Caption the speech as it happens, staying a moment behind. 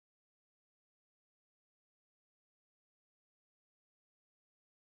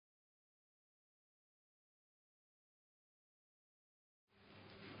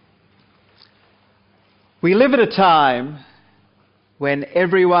We live at a time when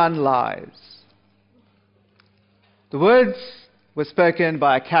everyone lies. The words were spoken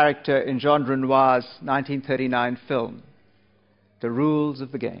by a character in Jean Renoir's 1939 film, The Rules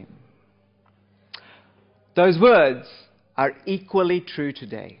of the Game. Those words are equally true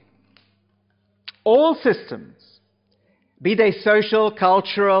today. All systems, be they social,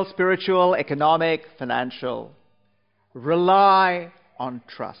 cultural, spiritual, economic, financial, rely on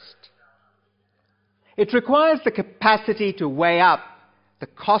trust. It requires the capacity to weigh up the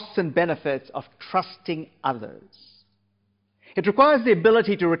costs and benefits of trusting others. It requires the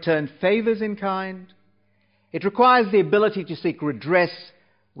ability to return favors in kind. It requires the ability to seek redress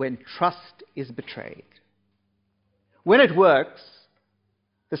when trust is betrayed. When it works,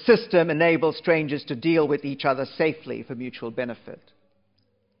 the system enables strangers to deal with each other safely for mutual benefit.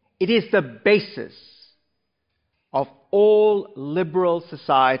 It is the basis of all liberal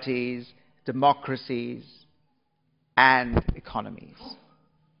societies, democracies, and economies.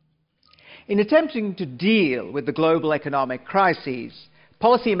 In attempting to deal with the global economic crises,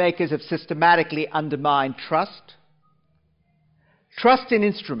 policymakers have systematically undermined trust in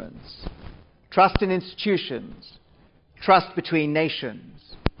instruments, trust in institutions, trust between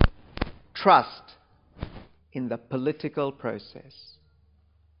nations, trust in the political process.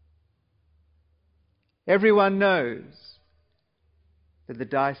 Everyone knows that the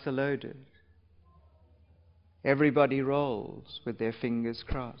dice are loaded. Everybody rolls with their fingers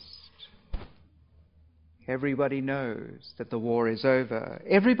crossed. Everybody knows that the war is over.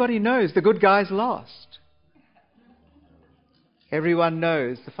 Everybody knows the good guys lost. Everyone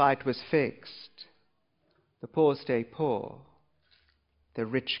knows the fight was fixed. The poor stay poor. The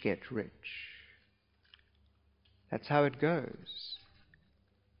rich get rich. That's how it goes.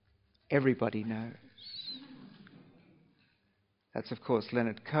 Everybody knows. That's, of course,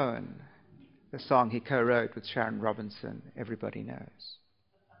 Leonard Cohen, the song he co-wrote with Sharon Robinson, Everybody Knows.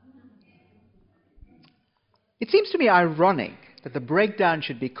 It seems to me ironic that the breakdown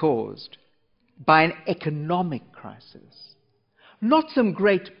should be caused by an economic crisis, not some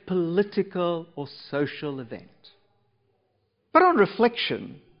great political or social event. But on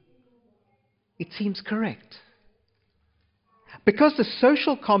reflection, it seems correct. Because the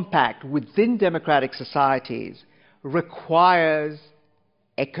social compact within democratic societies requires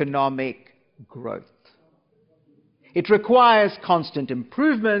economic growth. It requires constant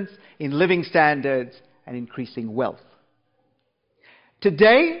improvements in living standards and increasing wealth.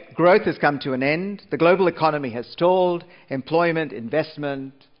 Today, growth has come to an end. The global economy has stalled. Employment,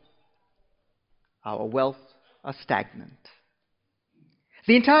 investment, our wealth are stagnant.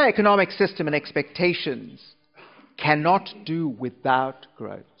 The entire economic system and expectations cannot do without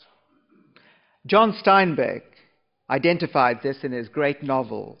growth. John Steinbeck identified this in his great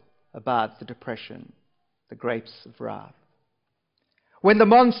novel about the Depression, The Grapes of Wrath. When the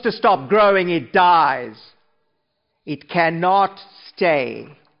monster stops growing, it dies. It cannot stay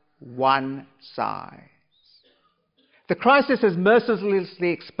one size. The crisis has mercilessly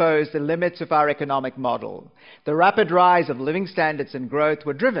exposed the limits of our economic model. The rapid rise of living standards and growth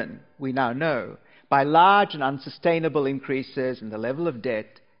were driven, we now know, by large and unsustainable increases in the level of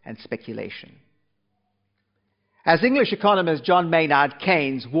debt and speculation. As English economist John Maynard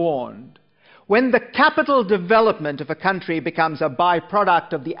Keynes warned, when the capital development of a country becomes a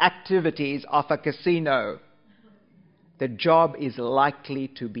byproduct of the activities of a casino, the job is likely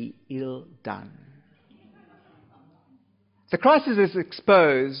to be ill done. The crisis has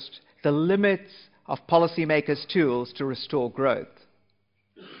exposed the limits of policymakers' tools to restore growth.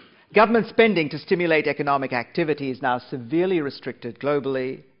 Government spending to stimulate economic activity is now severely restricted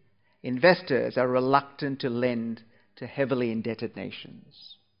globally. Investors are reluctant to lend to heavily indebted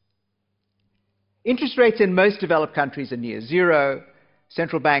nations. Interest rates in most developed countries are near zero.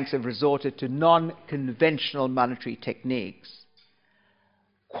 Central banks have resorted to non-conventional monetary techniques.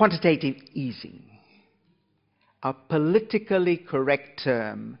 Quantitative easing, a politically correct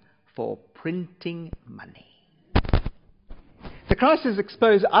term for printing money. The crisis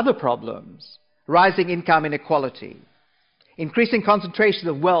exposed other problems. Rising income inequality, increasing concentrations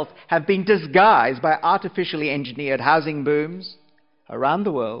of wealth have been disguised by artificially engineered housing booms around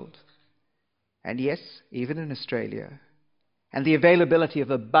the world, and yes, even in Australia, and the availability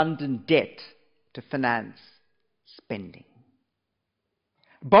of abundant debt to finance spending.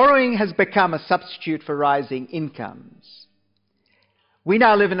 Borrowing has become a substitute for rising incomes. We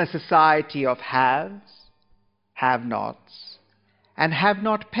now live in a society of haves, have-nots, and have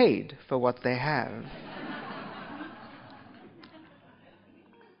not paid for what they have.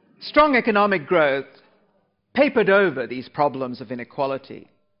 Strong economic growth papered over these problems of inequality.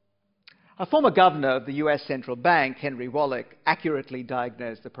 A former governor of the US Central Bank, Henry Wallach, accurately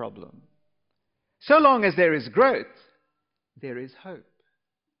diagnosed the problem. So long as there is growth, there is hope.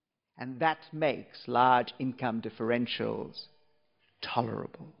 And that makes large income differentials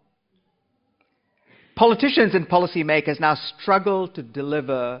tolerable. Politicians and policymakers now struggle to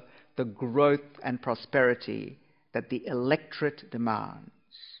deliver the growth and prosperity that the electorate demands.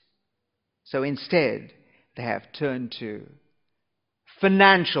 So instead, they have turned to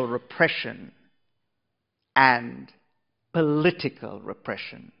financial repression and political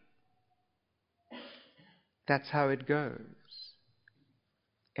repression. That's how it goes.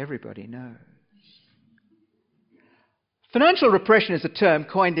 Everybody knows. Financial repression is a term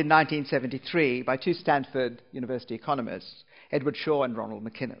coined in 1973 by two Stanford University economists, Edward Shaw and Ronald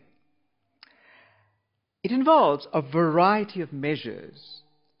McKinnon. It involves a variety of measures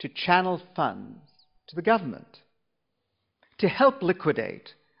to channel funds to the government to help liquidate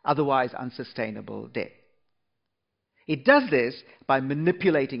otherwise unsustainable debt. It does this by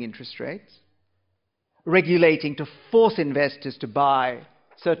manipulating interest rates, regulating to force investors to buy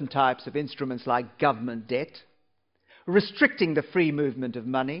certain types of instruments like government debt, restricting the free movement of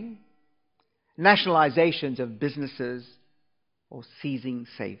money, nationalizations of businesses, or seizing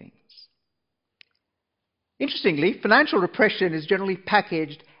savings. Interestingly, financial repression is generally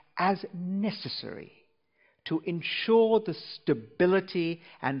packaged as necessary to ensure the stability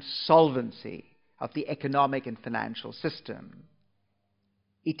and solvency of the economic and financial system.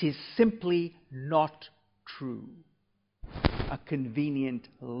 It is simply not true. A convenient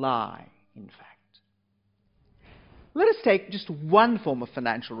lie, in fact. Let us take just one form of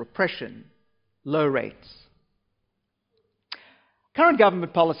financial repression: low rates. Current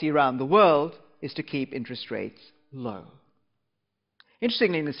government policy around the world is to keep interest rates low.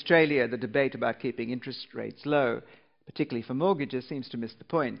 Interestingly, in Australia, the debate about keeping interest rates low, particularly for mortgages, seems to miss the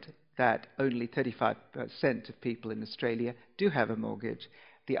point that only 35% of people in Australia do have a mortgage.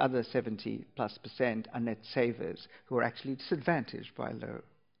 The other 70+% are net savers who are actually disadvantaged by low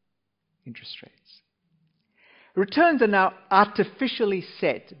interest rates. Returns are now artificially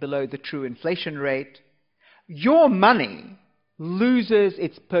set below the true inflation rate. Your money loses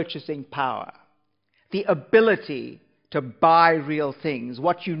its purchasing power, the ability to buy real things,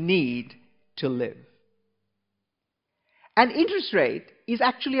 what you need to live. An interest rate is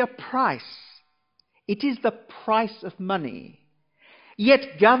actually a price. It is the price of money.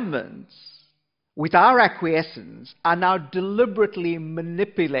 Yet governments, with our acquiescence, are now deliberately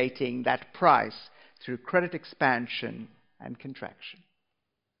manipulating that price through credit expansion and contraction.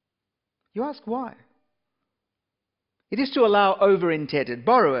 You ask why? It is to allow over-indebted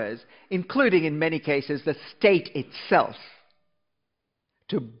borrowers, including in many cases the state itself,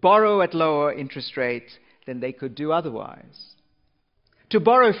 to borrow at lower interest rates than they could do otherwise, to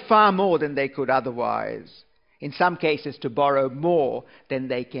borrow far more than they could otherwise, in some cases to borrow more than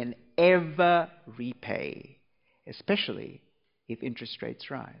they can ever repay, especially if interest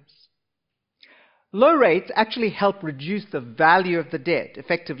rates rise. Low rates actually help reduce the value of the debt,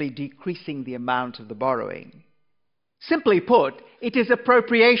 effectively decreasing the amount of the borrowing. Simply put, it is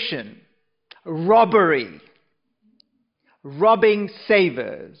appropriation, robbery, robbing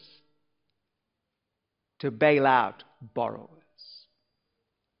savers to bail out borrowers.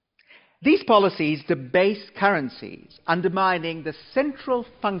 These policies debase currencies, undermining the central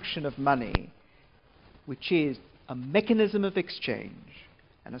function of money, which is a mechanism of exchange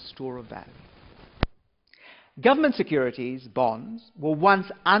and a store of value. Government securities, bonds, were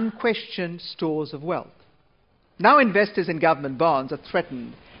once unquestioned stores of wealth. Now investors in government bonds are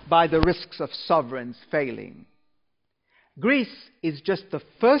threatened by the risks of sovereigns failing. Greece is just the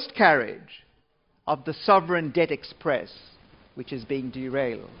first carriage of the sovereign debt express, which is being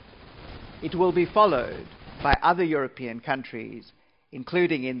derailed. It will be followed by other European countries,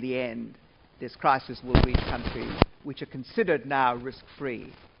 including, in the end, this crisis will reach countries which are considered now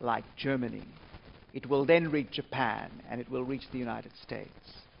risk-free, like Germany. It will then reach Japan, and it will reach the United States,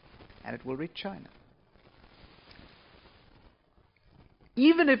 and it will reach China.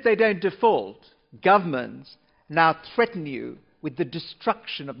 Even if they don't default, governments now threaten you with the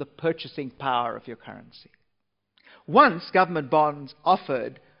destruction of the purchasing power of your currency. Once, government bonds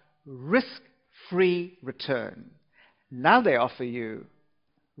offered risk-free return. Now they offer you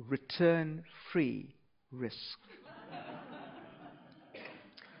return-free risk.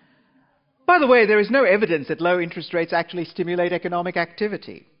 By the way, there is no evidence that low interest rates actually stimulate economic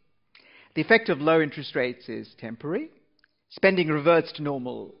activity. The effect of low interest rates is temporary. Spending reverts to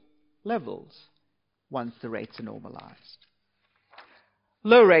normal levels once the rates are normalized.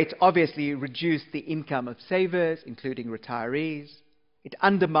 Low rates obviously reduce the income of savers, including retirees. It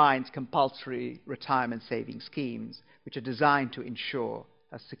undermines compulsory retirement saving schemes, which are designed to ensure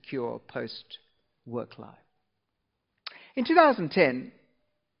a secure post-work life. In 2010,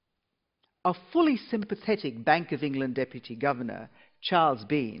 a fully sympathetic Bank of England Deputy Governor, Charles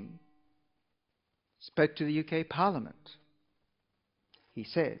Bean, spoke to the UK Parliament. He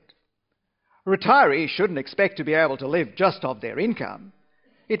said, "Retirees shouldn't expect to be able to live just off their income.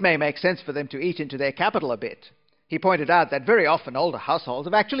 It may make sense for them to eat into their capital a bit." He pointed out that very often older households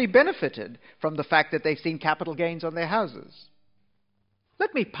have actually benefited from the fact that they've seen capital gains on their houses.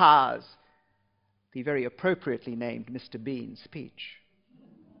 Let me parse the very appropriately named Mr. Bean's speech.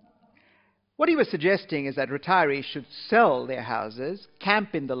 What he was suggesting is that retirees should sell their houses,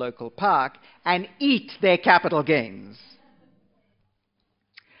 camp in the local park, and eat their capital gains.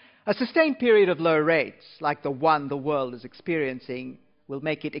 A sustained period of low rates, like the one the world is experiencing, will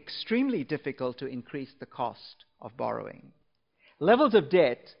make it extremely difficult to increase the cost of borrowing. Levels of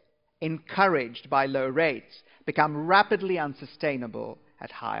debt encouraged by low rates become rapidly unsustainable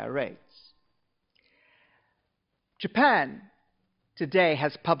at higher rates. Japan today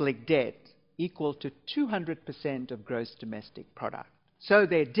has public debt equal to 200% of gross domestic product. So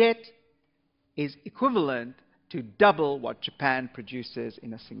their debt is equivalent to double what Japan produces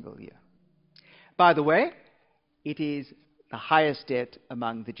in a single year. By the way, it is the highest debt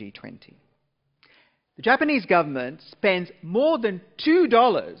among the G20. The Japanese government spends more than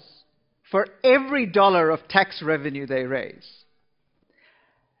 $2 for every dollar of tax revenue they raise.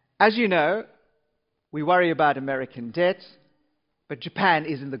 As you know, we worry about American debt, but Japan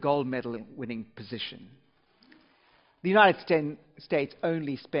is in the gold medal winning position. The United States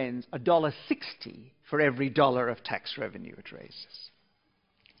only spends $1.60 for every dollar of tax revenue it raises.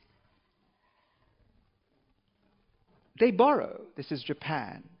 They borrow, this is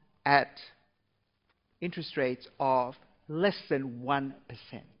Japan, at interest rates of less than 1%.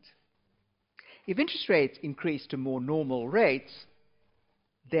 If interest rates increase to more normal rates,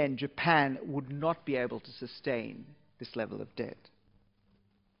 then Japan would not be able to sustain this level of debt.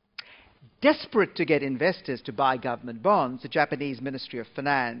 Desperate to get investors to buy government bonds, the Japanese Ministry of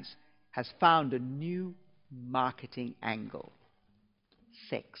Finance has found a new marketing angle: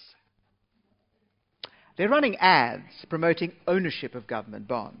 sex. They're running ads promoting ownership of government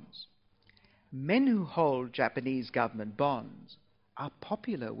bonds. Men who hold Japanese government bonds are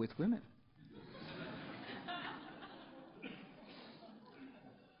popular with women.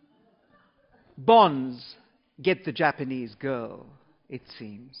 Bonds get the Japanese girl, it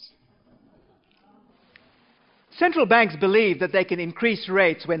seems. Central banks believe that they can increase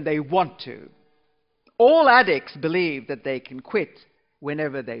rates when they want to. All addicts believe that they can quit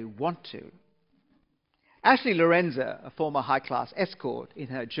whenever they want to. Ashley Lorenza, a former high-class escort, in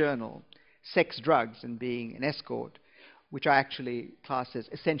her journal, Sex, Drugs, and Being an Escort, which I actually class as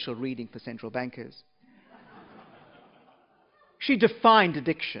essential reading for central bankers, she defined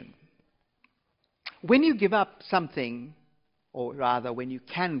addiction. When you give up something, or rather when you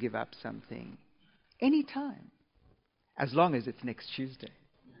can give up something, any time, as long as it's next Tuesday.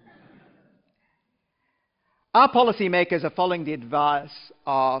 Our policymakers are following the advice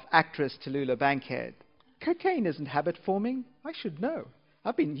of actress Tallulah Bankhead. Cocaine isn't habit-forming. I should know.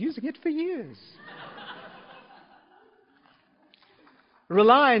 I've been using it for years.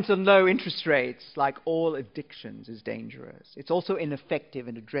 Reliance on low interest rates, like all addictions, is dangerous. It's also ineffective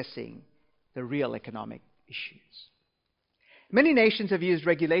in addressing the real economic issues. Many nations have used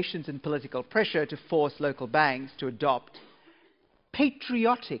regulations and political pressure to force local banks to adopt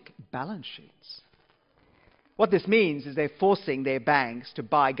patriotic balance sheets. What this means is they're forcing their banks to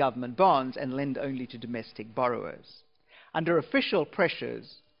buy government bonds and lend only to domestic borrowers. Under official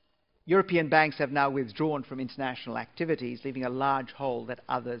pressures, European banks have now withdrawn from international activities, leaving a large hole that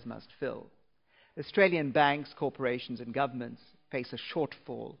others must fill. Australian banks, corporations, and governments face a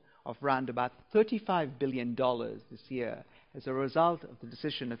shortfall of round about $35 billion this year as a result of the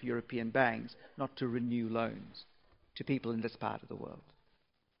decision of European banks not to renew loans to people in this part of the world.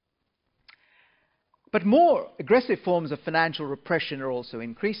 But more aggressive forms of financial repression are also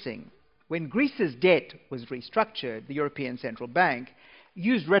increasing. When Greece's debt was restructured, the European Central Bank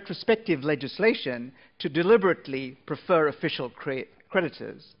used retrospective legislation to deliberately prefer official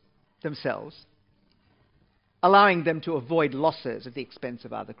creditors themselves, allowing them to avoid losses at the expense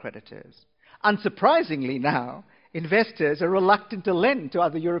of other creditors. Unsurprisingly now, investors are reluctant to lend to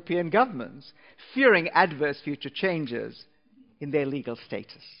other European governments, fearing adverse future changes in their legal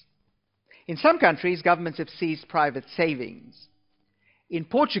status. In some countries, governments have seized private savings. In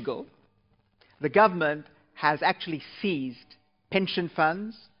Portugal, the government has actually seized pension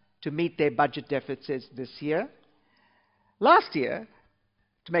funds to meet their budget deficits this year. Last year,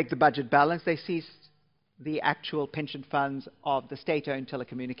 To make the budget balance, they seized the actual pension funds of the state-owned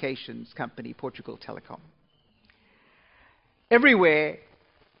telecommunications company, Portugal Telecom. Everywhere,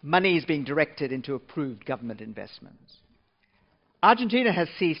 money is being directed into approved government investments. Argentina has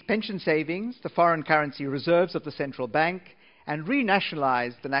seized pension savings, the foreign currency reserves of the central bank, and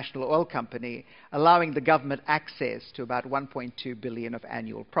renationalized the national oil company, allowing the government access to about 1.2 billion of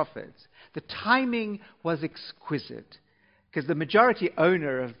annual profits. The timing was exquisite, because the majority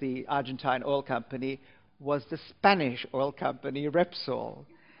owner of the Argentine oil company was the Spanish oil company Repsol.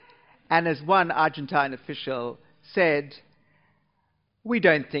 And as one Argentine official said, "We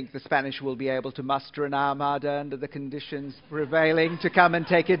don't think the Spanish will be able to muster an armada under the conditions prevailing to come and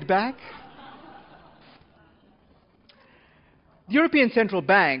take it back." The European Central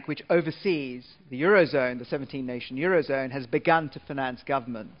Bank, which oversees the Eurozone, the 17-nation Eurozone, has begun to finance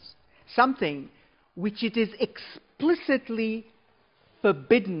governments, something which it is explicitly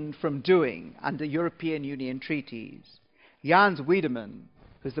forbidden from doing under European Union treaties. Jens Wiedemann,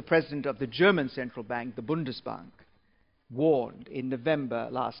 who's the president of the German central bank, the Bundesbank, warned in November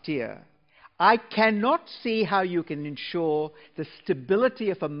last year, "I cannot see how you can ensure the stability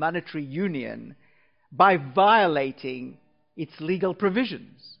of a monetary union by violating its legal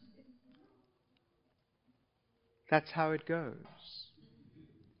provisions." That's how it goes.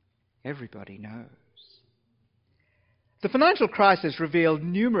 Everybody knows. The financial crisis revealed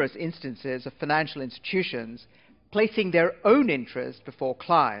numerous instances of financial institutions placing their own interest before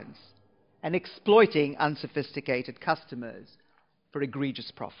clients and exploiting unsophisticated customers for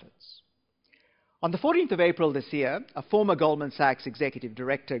egregious profits. On the 14th of April this year, a former Goldman Sachs executive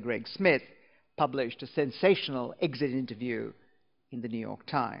director, Greg Smith, published a sensational exit interview in the New York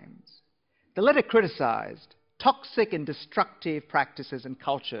Times. The letter criticized toxic and destructive practices and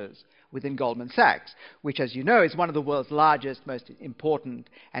cultures within Goldman Sachs, which, as you know, is one of the world's largest, most important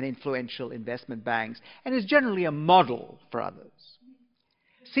and influential investment banks, and is generally a model for others.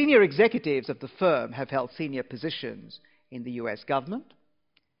 Senior executives of the firm have held senior positions in the US government,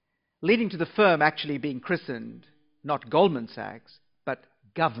 leading to the firm actually being christened not Goldman Sachs, but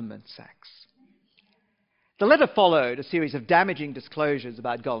Government Sachs. The letter followed a series of damaging disclosures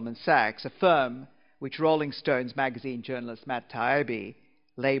about Goldman Sachs, a firm which Rolling Stones magazine journalist Matt Taibbi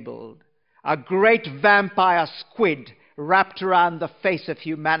labeled a great vampire squid wrapped around the face of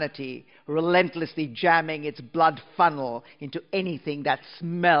humanity, relentlessly jamming its blood funnel into anything that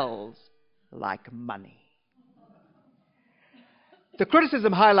smells like money. The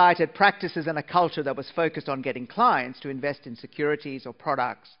criticism highlighted practices and a culture that was focused on getting clients to invest in securities or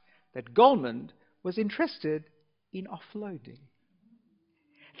products that Goldman was interested in offloading.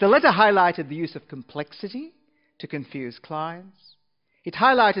 The letter highlighted the use of complexity to confuse clients. It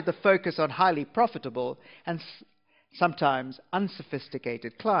highlighted the focus on highly profitable and sometimes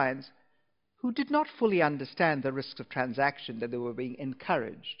unsophisticated clients who did not fully understand the risks of transaction that they were being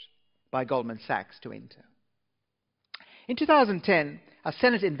encouraged by Goldman Sachs to enter. In 2010, a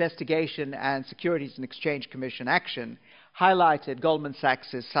Senate investigation and Securities and Exchange Commission action highlighted Goldman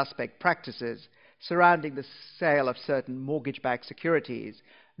Sachs' suspect practices surrounding the sale of certain mortgage-backed securities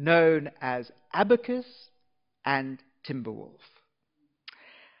known as Abacus and Timberwolf.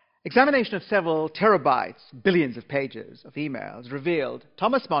 Examination of several terabytes, billions of pages of emails revealed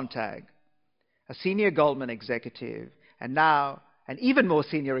Thomas Montag, a senior Goldman executive and now an even more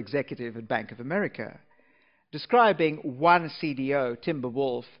senior executive at Bank of America, describing one CDO,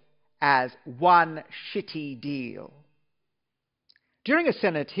 Timberwolf, as one shitty deal. During a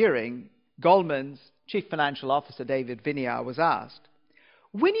Senate hearing, Goldman's chief financial officer, David Viniar, was asked,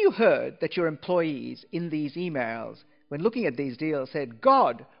 "When you heard that your employees in these emails, when looking at these deals, said,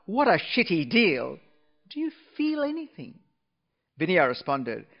 'God, what a shitty deal,' do you feel anything?" Viniar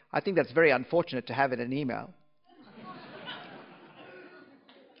responded, "I think that's very unfortunate to have in an email."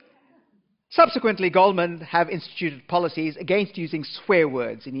 Subsequently, Goldman have instituted policies against using swear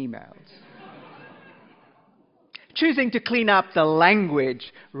words in emails, choosing to clean up the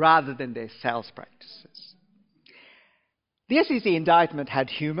language rather than their sales practices. The SEC indictment had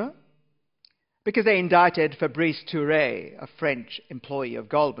humor because they indicted Fabrice Touré, a French employee of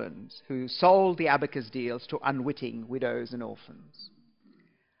Goldman's, who sold the Abacus deals to unwitting widows and orphans.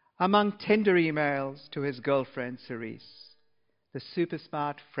 Among tender emails to his girlfriend Cerise, the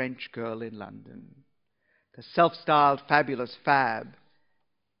super-smart French girl in London, the self-styled fabulous Fab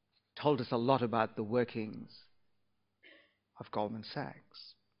told us a lot about the workings of Goldman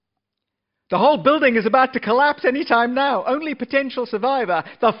Sachs. The whole building is about to collapse any time now. Only potential survivor,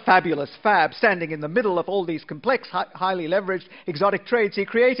 the fabulous Fab, standing in the middle of all these complex, highly leveraged, exotic trades he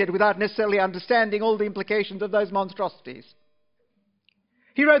created without necessarily understanding all the implications of those monstrosities.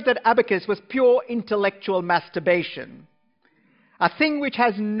 He wrote that abacus was pure intellectual masturbation, a thing which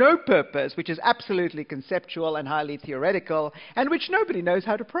has no purpose, which is absolutely conceptual and highly theoretical, and which nobody knows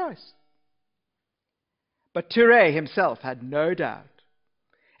how to price. But Touré himself had no doubt.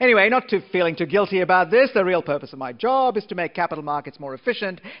 Anyway, not feeling too guilty about this, the real purpose of my job is to make capital markets more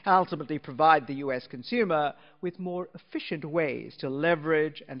efficient and ultimately provide the US consumer with more efficient ways to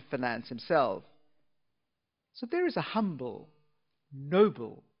leverage and finance himself. So there is a humble,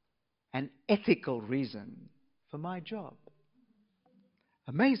 noble, and ethical reason for my job.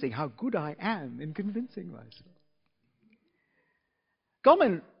 Amazing how good I am in convincing myself.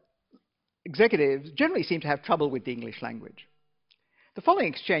 Goldman executives generally seem to have trouble with the English language. The following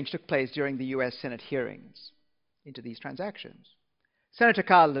exchange took place during the US Senate hearings into these transactions. Senator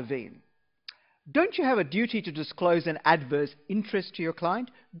Carl Levine, don't you have a duty to disclose an adverse interest to your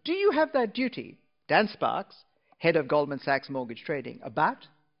client? Do you have that duty? Dan Sparks, head of Goldman Sachs Mortgage Trading, about?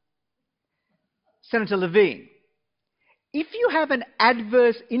 Senator Levine, if you have an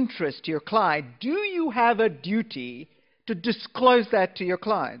adverse interest to your client, do you have a duty to disclose that to your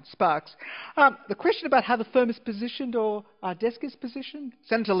client? Sparks, the question about how the firm is positioned or our desk is positioned?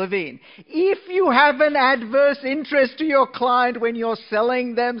 Senator Levine, if you have an adverse interest to your client when you're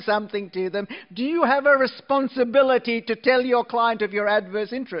selling them something to them, do you have a responsibility to tell your client of your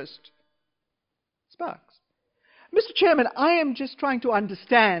adverse interest? Sparks, Mr. Chairman, I am just trying to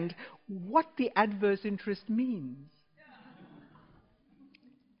understand what the adverse interest means.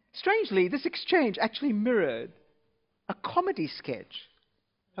 Strangely, this exchange actually mirrored a comedy sketch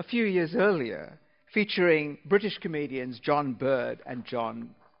a few years earlier featuring British comedians John Bird and John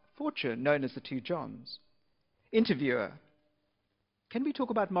Fortune, known as the Two Johns. Interviewer, can we talk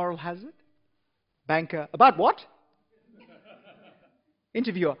about moral hazard? Banker, about what?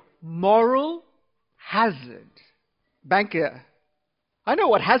 Interviewer, moral hazard. Banker, I know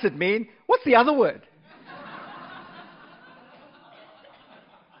what hazard means. What's the other word?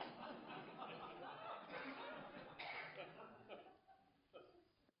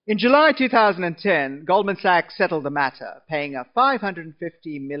 In July 2010, Goldman Sachs settled the matter, paying a $550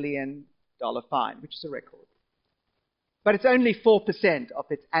 million fine, which is a record. But it's only 4% of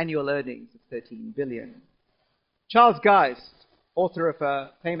its annual earnings of $13 billion. Charles Geist, author of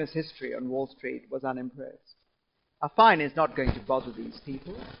a famous history on Wall Street, was unimpressed. A fine is not going to bother these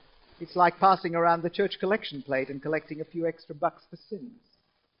people. It's like passing around the church collection plate and collecting a few extra bucks for sins.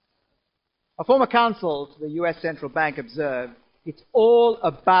 A former counsel to the US Central Bank observed, it's all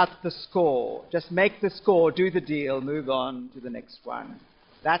about the score. Just make the score, do the deal, move on to the next one.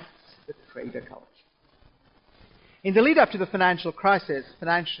 That's the trader culture. In the lead up to the financial crisis,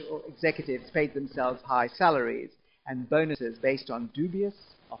 financial executives paid themselves high salaries and bonuses based on dubious,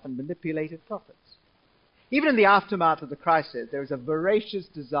 often manipulated profits. Even in the aftermath of the crisis, there is a voracious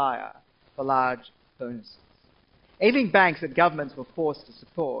desire for large bonuses. Ailing banks that governments were forced to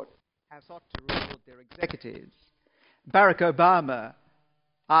support have sought to reward their executives. Barack Obama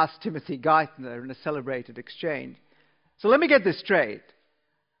asked Timothy Geithner in a celebrated exchange, so let me get this straight.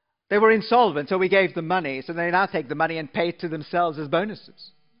 They were insolvent, so we gave them money, so they now take the money and pay it to themselves as bonuses.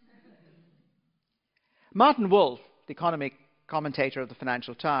 Martin Wolf, the economic commentator of the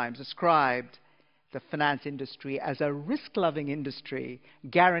Financial Times, described the finance industry as a risk-loving industry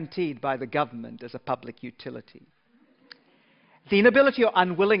guaranteed by the government as a public utility. The inability or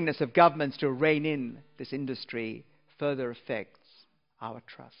unwillingness of governments to rein in this industry further affects our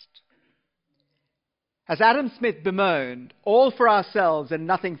trust. As Adam Smith bemoaned, all for ourselves and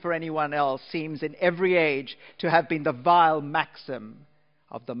nothing for anyone else seems in every age to have been the vile maxim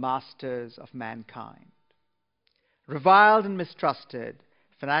of the masters of mankind. Reviled and mistrusted,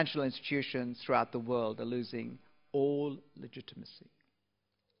 financial institutions throughout the world are losing all legitimacy.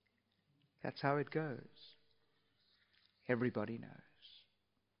 That's how it goes. Everybody knows.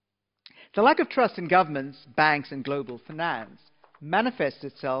 The lack of trust in governments, banks, and global finance manifests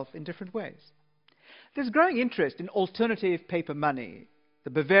itself in different ways. There's growing interest in alternative paper money, the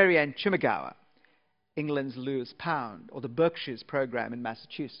Bavarian Chimigawa, England's Lewis pound, or the Berkshire's program in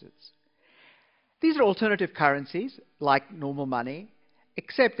Massachusetts. These are alternative currencies, like normal money,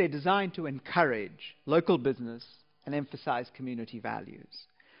 except they're designed to encourage local business and emphasize community values.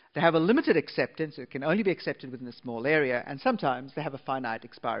 They have a limited acceptance. It can only be accepted within a small area, and sometimes they have a finite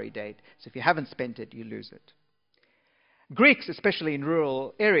expiry date. So if you haven't spent it, you lose it. Greeks, especially in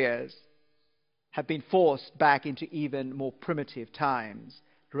rural areas, have been forced back into even more primitive times,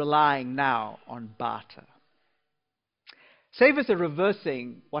 relying now on barter. Savers are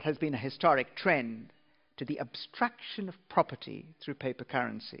reversing what has been a historic trend to the abstraction of property through paper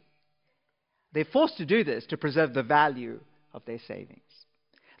currency. They're forced to do this to preserve the value of their savings.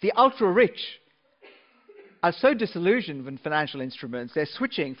 The ultra-rich are so disillusioned with financial instruments, they're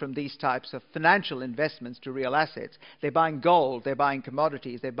switching from these types of financial investments to real assets. They're buying gold, they're buying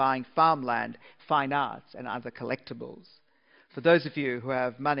commodities, they're buying farmland, fine arts, and other collectibles. For those of you who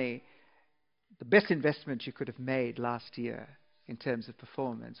have money, the best investment you could have made last year in terms of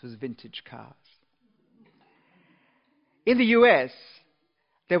performance was vintage cars. In the US,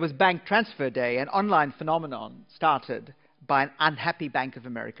 there was Bank Transfer Day, an online phenomenon started by an unhappy Bank of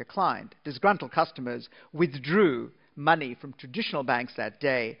America client. Disgruntled customers withdrew money from traditional banks that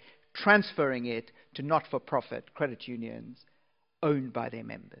day, transferring it to not-for-profit credit unions owned by their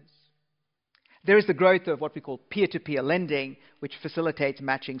members. There is the growth of what we call peer-to-peer lending, which facilitates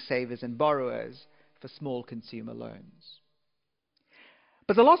matching savers and borrowers for small consumer loans.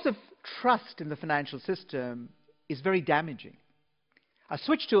 But the loss of trust in the financial system is very damaging. A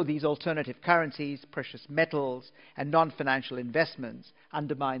switch to these alternative currencies, precious metals, and non-financial investments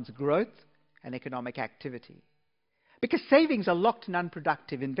undermines growth and economic activity, because savings are locked in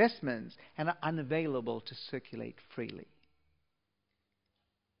unproductive investments and are unavailable to circulate freely.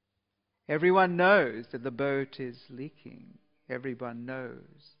 Everyone knows that the boat is leaking. Everyone knows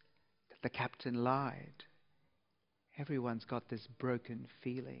that the captain lied. Everyone's got this broken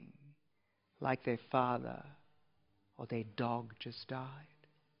feeling, like their father or their dog just died.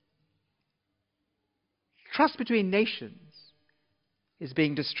 Trust between nations is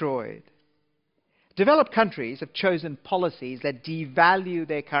being destroyed. Developed countries have chosen policies that devalue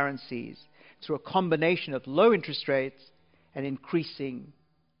their currencies through a combination of low interest rates and increasing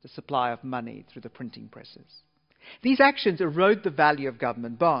the supply of money through the printing presses. These actions erode the value of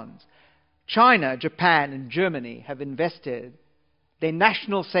government bonds. China, Japan, and Germany have invested their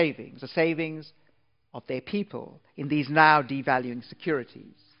national savings, the savings of their people, in these now devaluing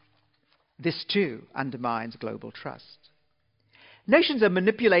securities. This too undermines global trust. Nations are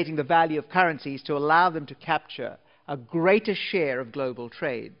manipulating the value of currencies to allow them to capture a greater share of global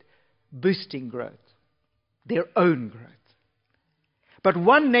trade, boosting growth, their own growth. But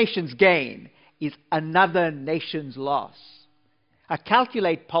one nation's gain is another nation's loss. A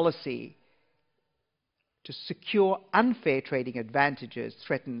calculated policy to secure unfair trading advantages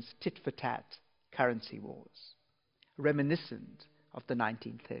threatens tit-for-tat currency wars, reminiscent of the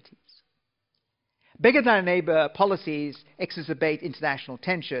 1930s. Beggar-thy-neighbor policies exacerbate international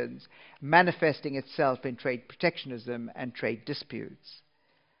tensions, manifesting itself in trade protectionism and trade disputes.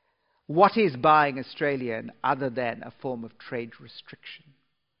 What is buying Australian other than a form of trade restriction?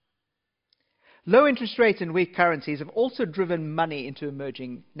 Low interest rates and weak currencies have also driven money into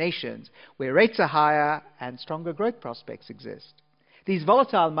emerging nations, where rates are higher and stronger growth prospects exist. These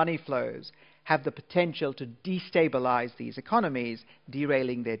volatile money flows have the potential to destabilize these economies,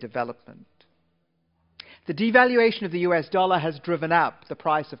 derailing their development. The devaluation of the US dollar has driven up the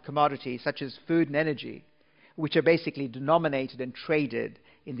price of commodities such as food and energy, which are basically denominated and traded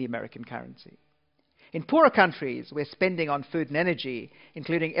in the American currency. In poorer countries, where spending on food and energy,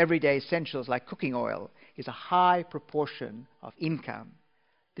 including everyday essentials like cooking oil, is a high proportion of income,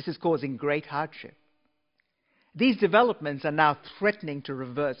 this is causing great hardship. These developments are now threatening to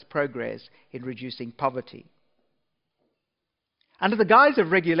reverse progress in reducing poverty. Under the guise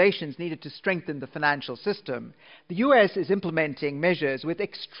of regulations needed to strengthen the financial system, the US is implementing measures with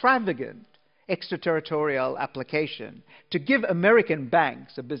extravagant extraterritorial application to give American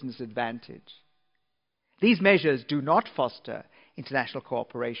banks a business advantage. These measures do not foster international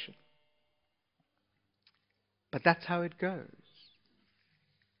cooperation. But that's how it goes.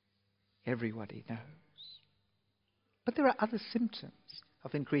 Everybody knows. But there are other symptoms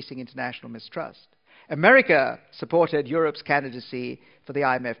of increasing international mistrust. America supported Europe's candidacy for the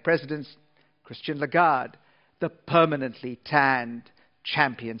IMF president, Christine Lagarde, the permanently tanned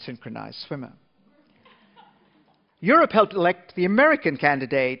champion synchronized swimmer. Europe helped elect the American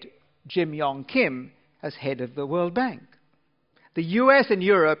candidate, Jim Yong Kim, as head of the World Bank. The US and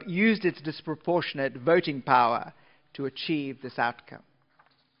Europe used its disproportionate voting power to achieve this outcome.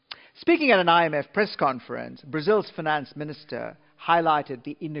 Speaking at an IMF press conference, Brazil's finance minister highlighted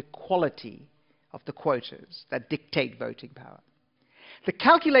the inequality of the quotas that dictate voting power. The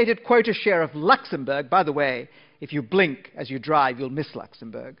calculated quota share of Luxembourg, by the way, if you blink as you drive, you'll miss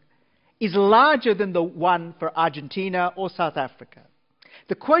Luxembourg, is larger than the one for Argentina or South Africa.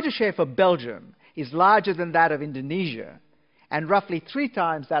 The quota share for Belgium is larger than that of Indonesia and roughly 3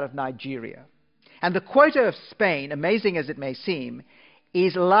 times that of Nigeria. And the quota of Spain, amazing as it may seem,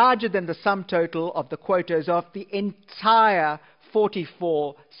 is larger than the sum total of the quotas of the entire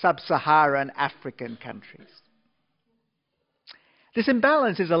 44 sub-Saharan African countries. This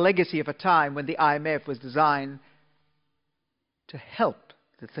imbalance is a legacy of a time when the IMF was designed to help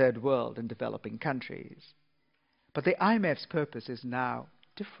the third world and developing countries. But the IMF's purpose is now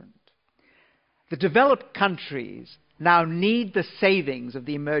different. The developed countries now need the savings of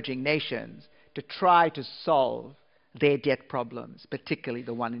the emerging nations to try to solve their debt problems, particularly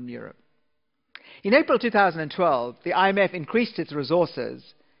the one in Europe. In April 2012, the IMF increased its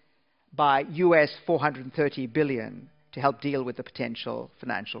resources by US $430 billion to help deal with the potential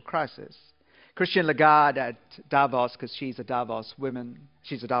financial crisis. Christine Lagarde at Davos, because she's a Davos woman,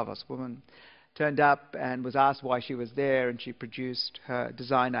 turned up and was asked why she was there, and she produced her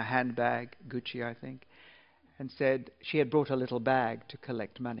designer handbag, Gucci, I think, and said she had brought a little bag to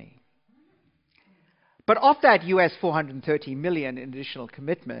collect money. But of that US $430 million in additional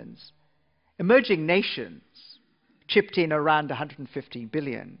commitments, emerging nations chipped in around $150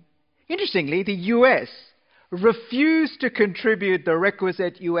 billion. Interestingly, the US refused to contribute the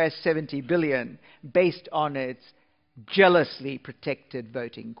requisite US $70 billion based on its jealously protected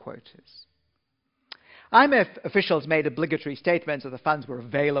voting quotas. IMF officials made obligatory statements that the funds were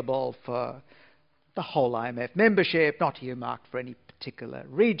available for the whole IMF membership, not earmarked for any particular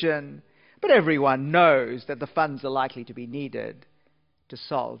region, but everyone knows that the funds are likely to be needed to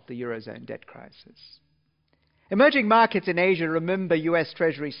solve the Eurozone debt crisis. Emerging markets in Asia remember US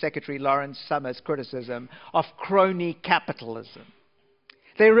Treasury Secretary Lawrence Summers' criticism of crony capitalism.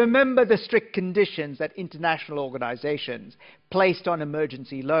 They remember the strict conditions that international organizations placed on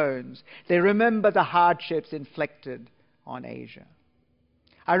emergency loans. They remember the hardships inflicted on Asia.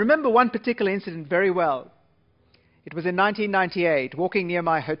 I remember one particular incident very well. It was in 1998, walking near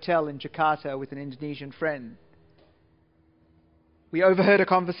my hotel in Jakarta with an Indonesian friend. We overheard a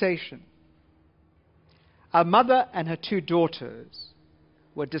conversation. Our mother and her two daughters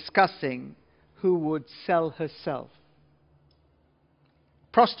were discussing who would sell herself,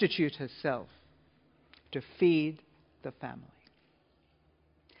 prostitute herself, to feed the family.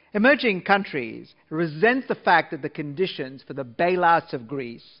 Emerging countries resent the fact that the conditions for the bailouts of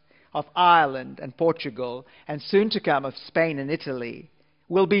Greece, of Ireland and Portugal, and soon to come of Spain and Italy,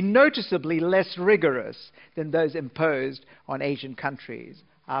 will be noticeably less rigorous than those imposed on Asian countries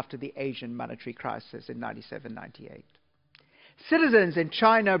after the Asian monetary crisis in 97-98. Citizens in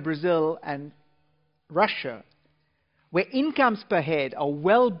China, Brazil, and Russia, where incomes per head are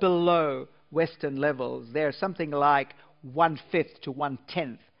well below Western levels, they're something like 1/5 to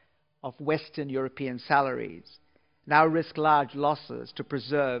 1/10 of Western European salaries, now risk large losses to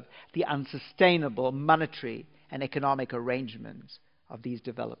preserve the unsustainable monetary and economic arrangements of these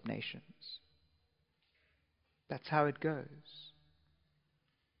developed nations. That's how it goes.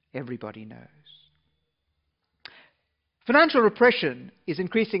 Everybody knows. Financial repression is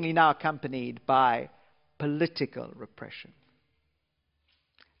increasingly now accompanied by political repression.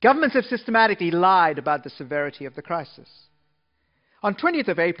 Governments have systematically lied about the severity of the crisis. On 20th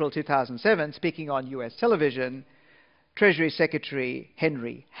of April 2007, speaking on US television, Treasury Secretary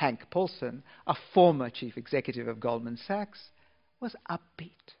Hank Paulson, a former chief executive of Goldman Sachs, was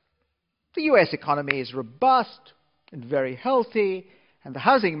upbeat. The US economy is robust and very healthy, and the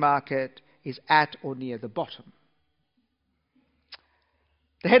housing market is at or near the bottom.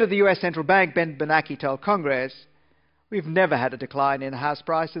 The head of the US Central Bank, Ben Bernanke, told Congress, "We've never had a decline in house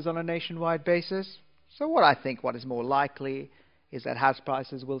prices on a nationwide basis, so what is more likely is that house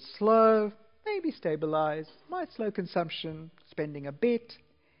prices will slow, maybe stabilize, might slow consumption, spending a bit.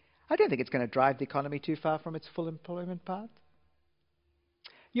 I don't think it's going to drive the economy too far from its full employment path."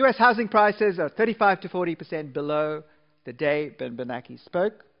 US housing prices are 35 to 40% below the day Ben Bernanke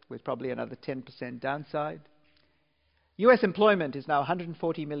spoke, with probably another 10% downside. US employment is now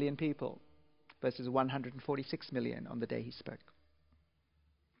 140 million people versus 146 million on the day he spoke.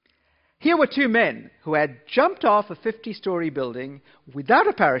 Here were two men who had jumped off a 50-story building without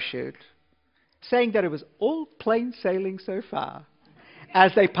a parachute, saying that it was all plain sailing so far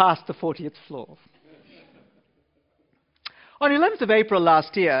as they passed the 40th floor. On 11th of April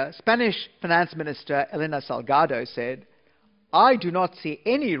last year, Spanish Finance Minister Elena Salgado said, "I do not see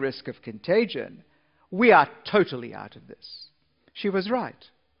any risk of contagion. We are totally out of this." She was right.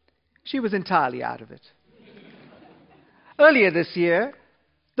 She was entirely out of it. Earlier this year,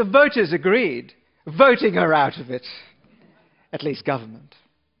 the voters agreed, voting her out of it, at least government.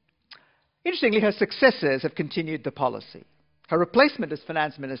 Interestingly, her successors have continued the policy. Her replacement as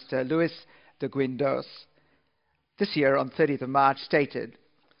Finance Minister, Luis de Guindos, this year on 30th of March stated,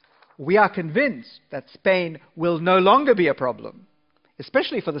 "We are convinced that Spain will no longer be a problem,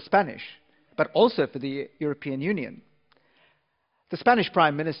 especially for the Spanish, but also for the European Union." The Spanish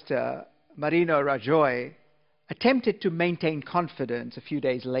Prime Minister, Mariano Rajoy, attempted to maintain confidence a few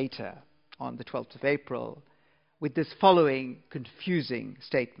days later, on the 12th of April, with this following confusing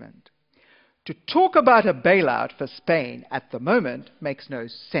statement: "To talk about a bailout for Spain at the moment makes no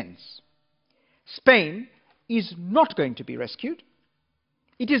sense. Spain is not going to be rescued.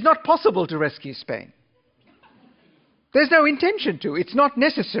 It is not possible to rescue Spain. There's no intention to. It's not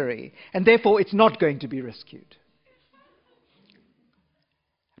necessary, and therefore it's not going to be rescued."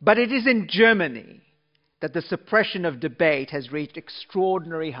 But it is in Germany that the suppression of debate has reached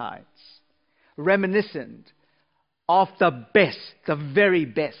extraordinary heights, reminiscent of the best, the very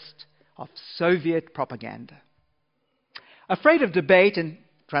best, of Soviet propaganda. Afraid of debate and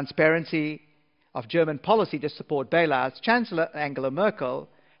transparency of German policy to support bailouts, Chancellor Angela Merkel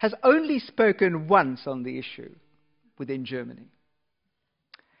has only spoken once on the issue within Germany.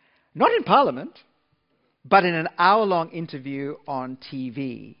 Not in Parliament, but in an hour-long interview on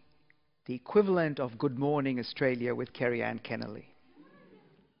TV, the equivalent of Good Morning Australia with Kerry-Ann Kennelly.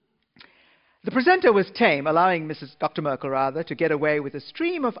 The presenter was tame, allowing Dr. Merkel to get away with a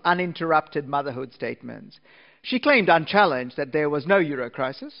stream of uninterrupted motherhood statements. She claimed unchallenged that there was no euro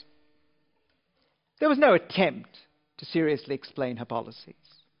crisis. There was no attempt to seriously explain her policies.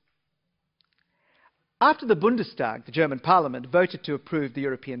 After the Bundestag, the German parliament, voted to approve the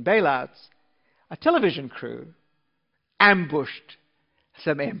European bailouts, a television crew ambushed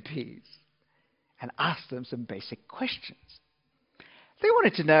some MPs and asked them some basic questions. They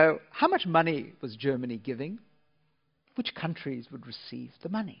wanted to know how much money was Germany giving, which countries would receive the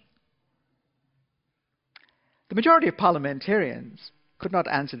money. The majority of parliamentarians could not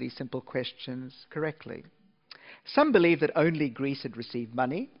answer these simple questions correctly. Some believed that only Greece had received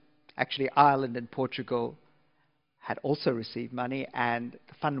money. Actually, Ireland and Portugal had also received money, and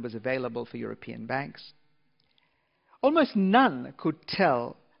the fund was available for European banks. Almost none could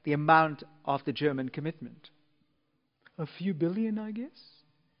tell the amount of the German commitment. A few billion, I guess?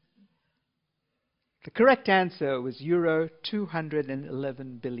 The correct answer was euro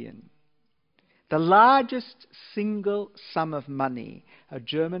 211 billion. The largest single sum of money a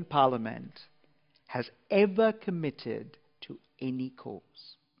German parliament has ever committed to any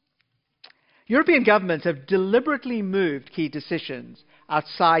cause. European governments have deliberately moved key decisions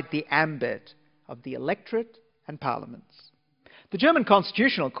outside the ambit of the electorate and parliaments. The German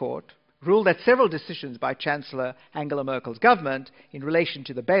Constitutional Court ruled that several decisions by Chancellor Angela Merkel's government in relation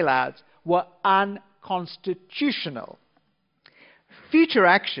to the bailouts were unconstitutional. Future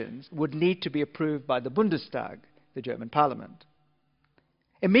actions would need to be approved by the Bundestag, the German parliament.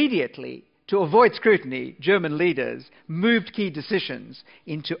 Immediately, to avoid scrutiny, German leaders moved key decisions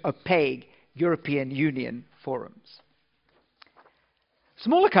into opaque European Union forums.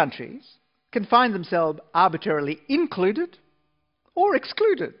 Smaller countries can find themselves arbitrarily included or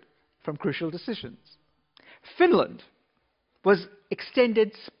excluded from crucial decisions. Finland was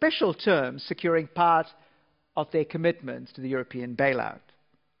extended special terms securing part of their commitments to the European bailout.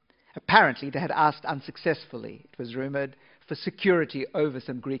 Apparently, they had asked unsuccessfully, it was rumored, for security over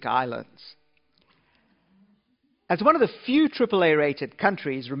some Greek islands. As one of the few AAA-rated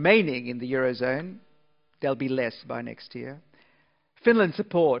countries remaining in the Eurozone, there'll be less by next year, Finland's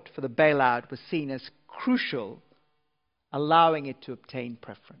support for the bailout was seen as crucial, allowing it to obtain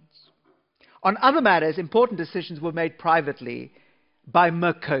preference. On other matters, important decisions were made privately by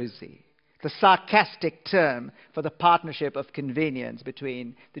Merkozy, the sarcastic term for the partnership of convenience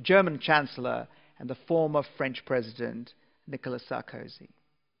between the German Chancellor and the former French President, Nicolas Sarkozy.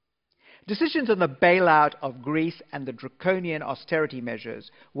 Decisions on the bailout of Greece and the draconian austerity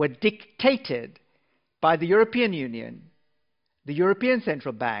measures were dictated by the European Union, the European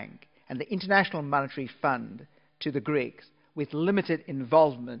Central Bank, and the International Monetary Fund to the Greeks, with limited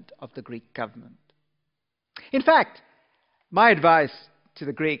involvement of the Greek government. In fact, my advice to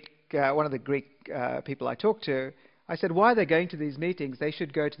one of the Greek people I talked to, I said, why are they going to these meetings? They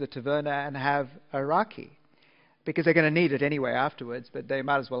should go to the taverna and have a raki, because they're going to need it anyway afterwards, but they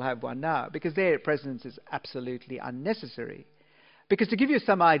might as well have one now, because their presence is absolutely unnecessary. Because to give you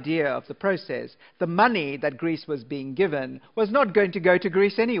some idea of the process, the money that Greece was being given was not going to go to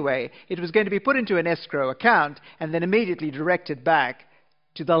Greece anyway. It was going to be put into an escrow account and then immediately directed back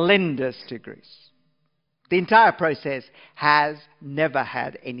to the lenders to Greece. The entire process has never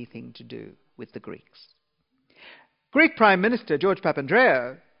had anything to do with the Greeks. Greek Prime Minister George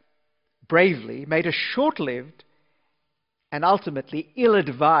Papandreou bravely made a short-lived and ultimately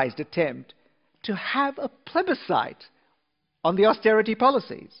ill-advised attempt to have a plebiscite on the austerity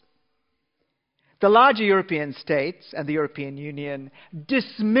policies. The larger European states and the European Union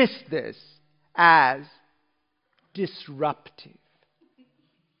dismissed this as disruptive.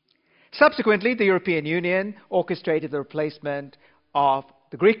 Subsequently, the European Union orchestrated the replacement of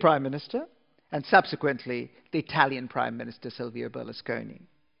the Greek Prime Minister and subsequently the Italian Prime Minister Silvio Berlusconi.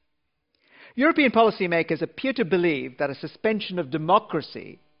 European policymakers appear to believe that a suspension of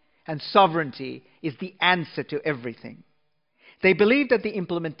democracy and sovereignty is the answer to everything. They believe that the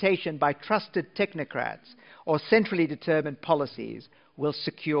implementation by trusted technocrats or centrally determined policies will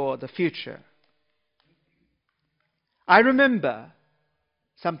secure the future. I remember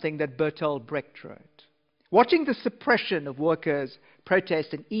something that Bertolt Brecht wrote. Watching the suppression of workers'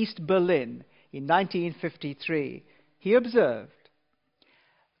 protests in East Berlin in 1953, he observed,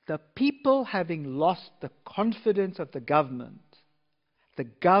 the people having lost the confidence of the government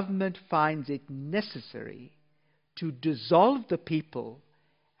finds it necessary to dissolve the people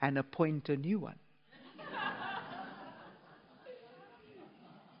and appoint a new one.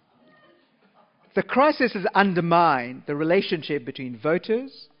 The crisis has undermined the relationship between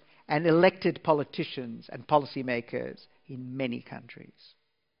voters and elected politicians and policymakers in many countries.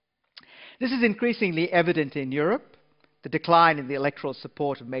 This is increasingly evident in Europe. The decline in the electoral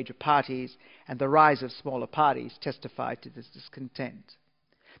support of major parties and the rise of smaller parties testify to this discontent.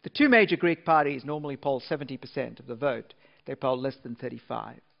 The two major Greek parties normally poll 70% of the vote. They poll less than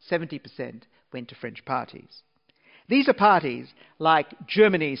 35%. 70% went to French parties. These are parties like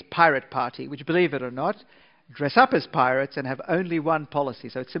Germany's Pirate Party, which, believe it or not, dress up as pirates and have only one policy,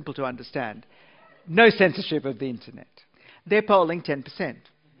 so it's simple to understand. No censorship of the internet. They're polling 10%.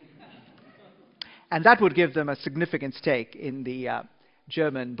 And that would give them a significant stake in the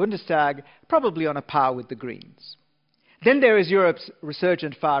German Bundestag, probably on a par with the Greens. Then there is Europe's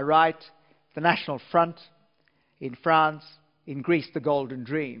resurgent far right, the National Front, in France, in Greece, the Golden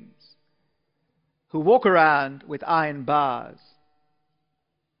Dreams, who walk around with iron bars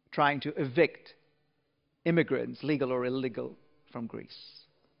trying to evict immigrants, legal or illegal, from Greece.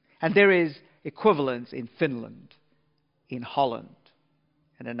 And there is equivalence in Finland, in Holland,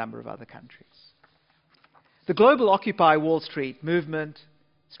 and a number of other countries. The global Occupy Wall Street movement,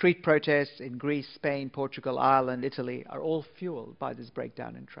 street protests in Greece, Spain, Portugal, Ireland, Italy, are all fueled by this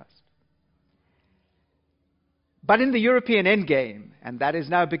breakdown in trust. But in the European endgame, and that is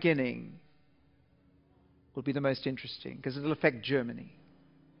now beginning, will be the most interesting, because it will affect Germany.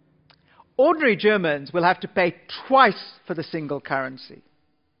 Ordinary Germans will have to pay twice for the single currency.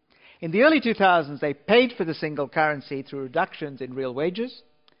 In the early 2000s, they paid for the single currency through reductions in real wages,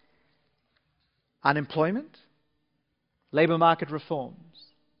 unemployment, labor market reforms,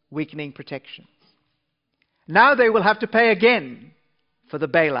 weakening protections. Now they will have to pay again for the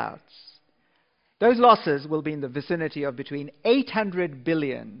bailouts. Those losses will be in the vicinity of between 800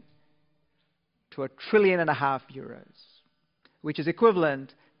 billion to €1.5 trillion, which is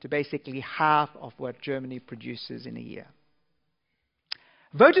equivalent to basically half of what Germany produces in a year.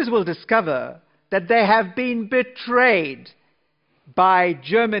 Voters will discover that they have been betrayed by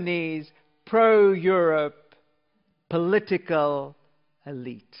Germany's pro-Europe political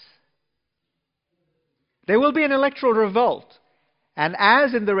elite. There will be an electoral revolt, and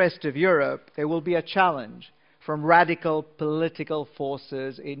as in the rest of Europe, there will be a challenge from radical political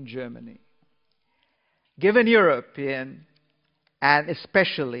forces in Germany. Given European and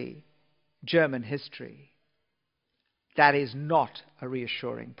especially German history, that is not a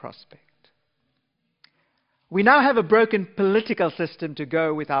reassuring prospect. We now have a broken political system to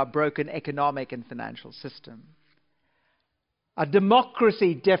go with our broken economic and financial system. A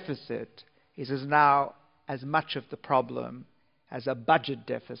democracy deficit is now as much of the problem as a budget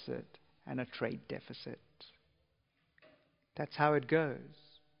deficit and a trade deficit. That's how it goes.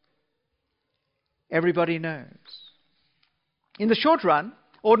 Everybody knows. In the short run,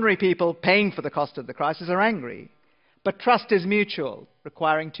 ordinary people paying for the cost of the crisis are angry, but trust is mutual,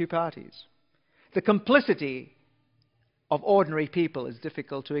 requiring two parties. The complicity of ordinary people is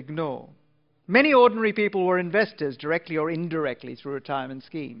difficult to ignore. Many ordinary people were investors, directly or indirectly, through retirement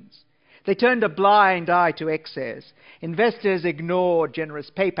schemes. They turned a blind eye to excess. Investors ignored generous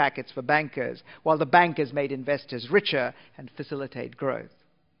pay packets for bankers, while the bankers made investors richer and facilitate growth.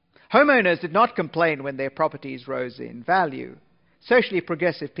 Homeowners did not complain when their properties rose in value. Socially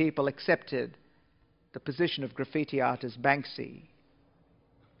progressive people accepted the position of graffiti artist Banksy.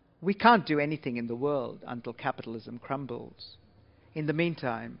 We can't do anything in the world until capitalism crumbles. In the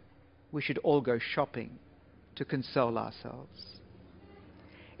meantime, we should all go shopping to console ourselves.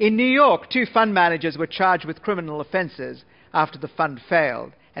 In New York, 2 fund managers were charged with criminal offenses after the fund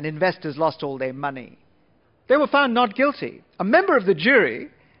failed and investors lost all their money. They were found not guilty. A member of the jury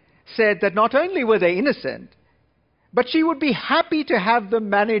said that not only were they innocent, but she would be happy to have them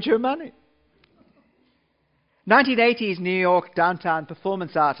manage her money. 1980s New York downtown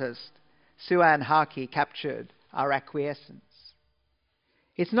performance artist Sue Ann Harkey captured our acquiescence.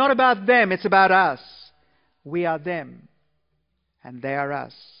 It's not about them, it's about us. We are them, and they are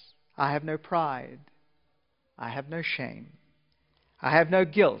us. I have no pride. I have no shame. I have no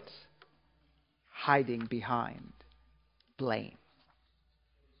guilt hiding behind blame.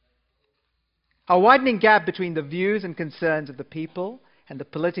 A widening gap between the views and concerns of the people and the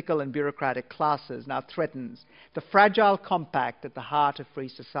political and bureaucratic classes now threatens the fragile compact at the heart of free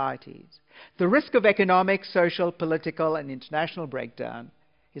societies. The risk of economic, social, political, and international breakdown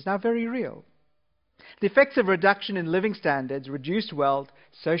is now very real. The effects of reduction in living standards, reduced wealth,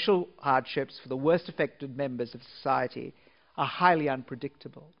 social hardships for the worst affected members of society are highly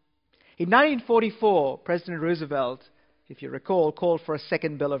unpredictable. In 1944, President Roosevelt, if you recall, called for a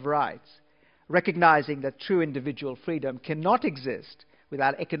second Bill of Rights, recognizing that true individual freedom cannot exist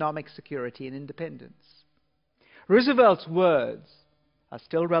without economic security and independence. Roosevelt's words are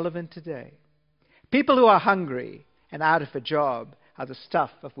still relevant today. People who are hungry and out of a job are the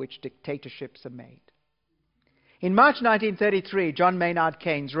stuff of which dictatorships are made. In March 1933, John Maynard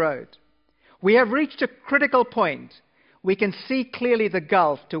Keynes wrote, "We have reached a critical point. We can see clearly the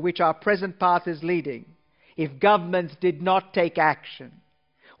gulf to which our present path is leading if governments did not take action.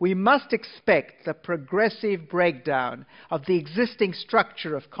 We must expect the progressive breakdown of the existing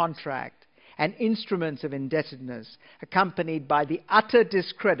structure of contract and instruments of indebtedness, accompanied by the utter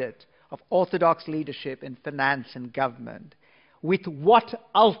discredit of orthodox leadership in finance and government, with what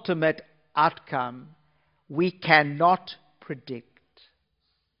ultimate outcome we cannot predict."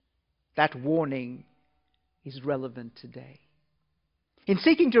 That warning is relevant today. In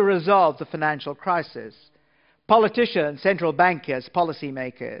seeking to resolve the financial crisis, politicians, central bankers,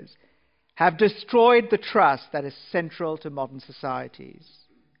 policymakers have destroyed the trust that is central to modern societies.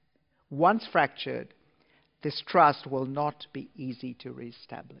 Once fractured, this trust will not be easy to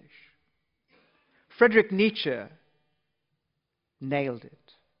reestablish. Friedrich Nietzsche nailed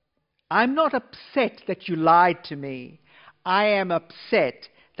it. "I'm not upset that you lied to me. I am upset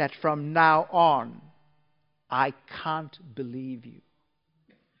that from now on, I can't believe you."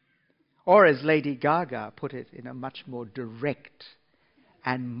 Or as Lady Gaga put it in a much more direct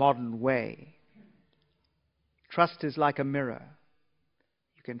and modern way, trust is like a mirror.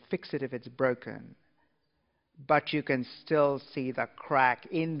 You can fix it if it's broken, but you can still see the crack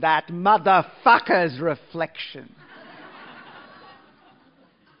in that motherfucker's reflection.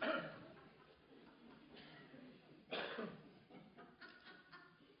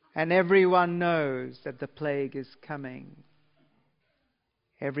 And everyone knows that the plague is coming.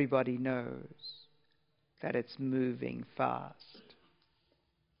 Everybody knows that it's moving fast.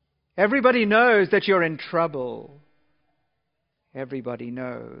 Everybody knows that you're in trouble. Everybody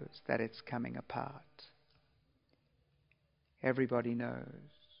knows that it's coming apart. Everybody knows.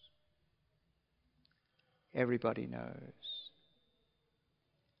 Everybody knows.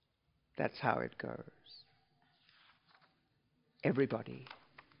 That's how it goes. Everybody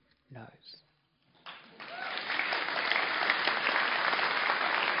knows.